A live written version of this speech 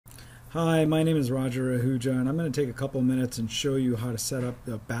Hi, my name is Roger Ahuja, and I'm going to take a couple minutes and show you how to set up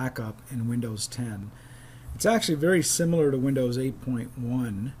the backup in Windows 10. It's actually very similar to Windows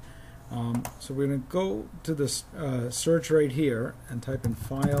 8.1. So we're going to go to this search right here and type in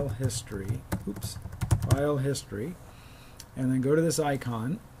File History. File History, and then go to this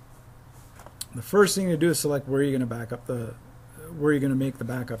icon. The first thing to do is select where you're going to where you're going to make the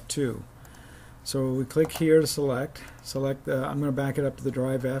backup to. So we click here to select. I'm going to back it up to the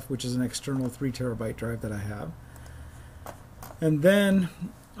drive F, which is an external 3 terabyte drive that I have. And then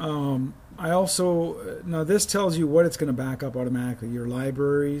now this tells you what it's going to back up automatically. Your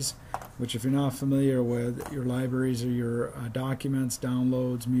libraries, which if you're not familiar with, your libraries are your documents,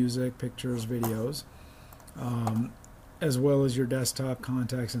 downloads, music, pictures, videos, as well as your desktop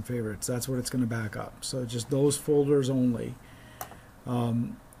contacts and favorites. That's what it's going to back up. So just those folders only.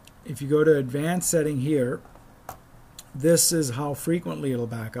 If you go to advanced setting here, this is how frequently it'll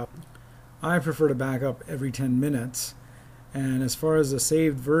back up. I prefer to back up every 10 minutes, and as far as the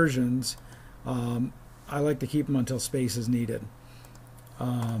saved versions, I like to keep them until space is needed.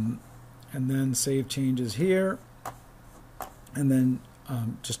 And then save changes here, and then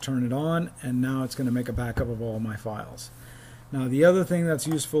just turn it on, and now it's going to make a backup of all my files. Now the other thing that's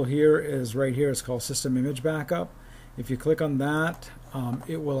useful here is right here. It's called System Image Backup. If you click on that,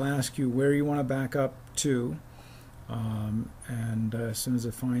 it will ask you where you want to back up to, and as soon as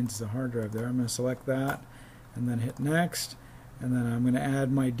it finds the hard drive there, I'm going to select that and then hit next, and then I'm going to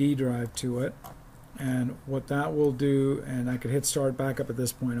add my D drive to it. And what that will do, and I could hit start backup at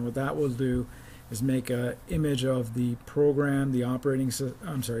this point, and what that will do is make an image of the program, the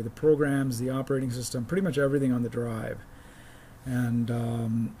programs, the operating system, pretty much everything on the drive.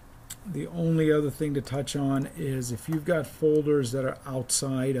 And the only other thing to touch on is if you've got folders that are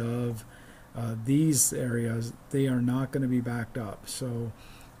outside of these areas, they are not going to be backed up. So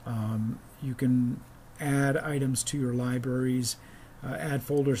you can add items to your libraries, add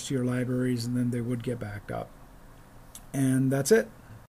folders to your libraries, and then they would get backed up. And that's it.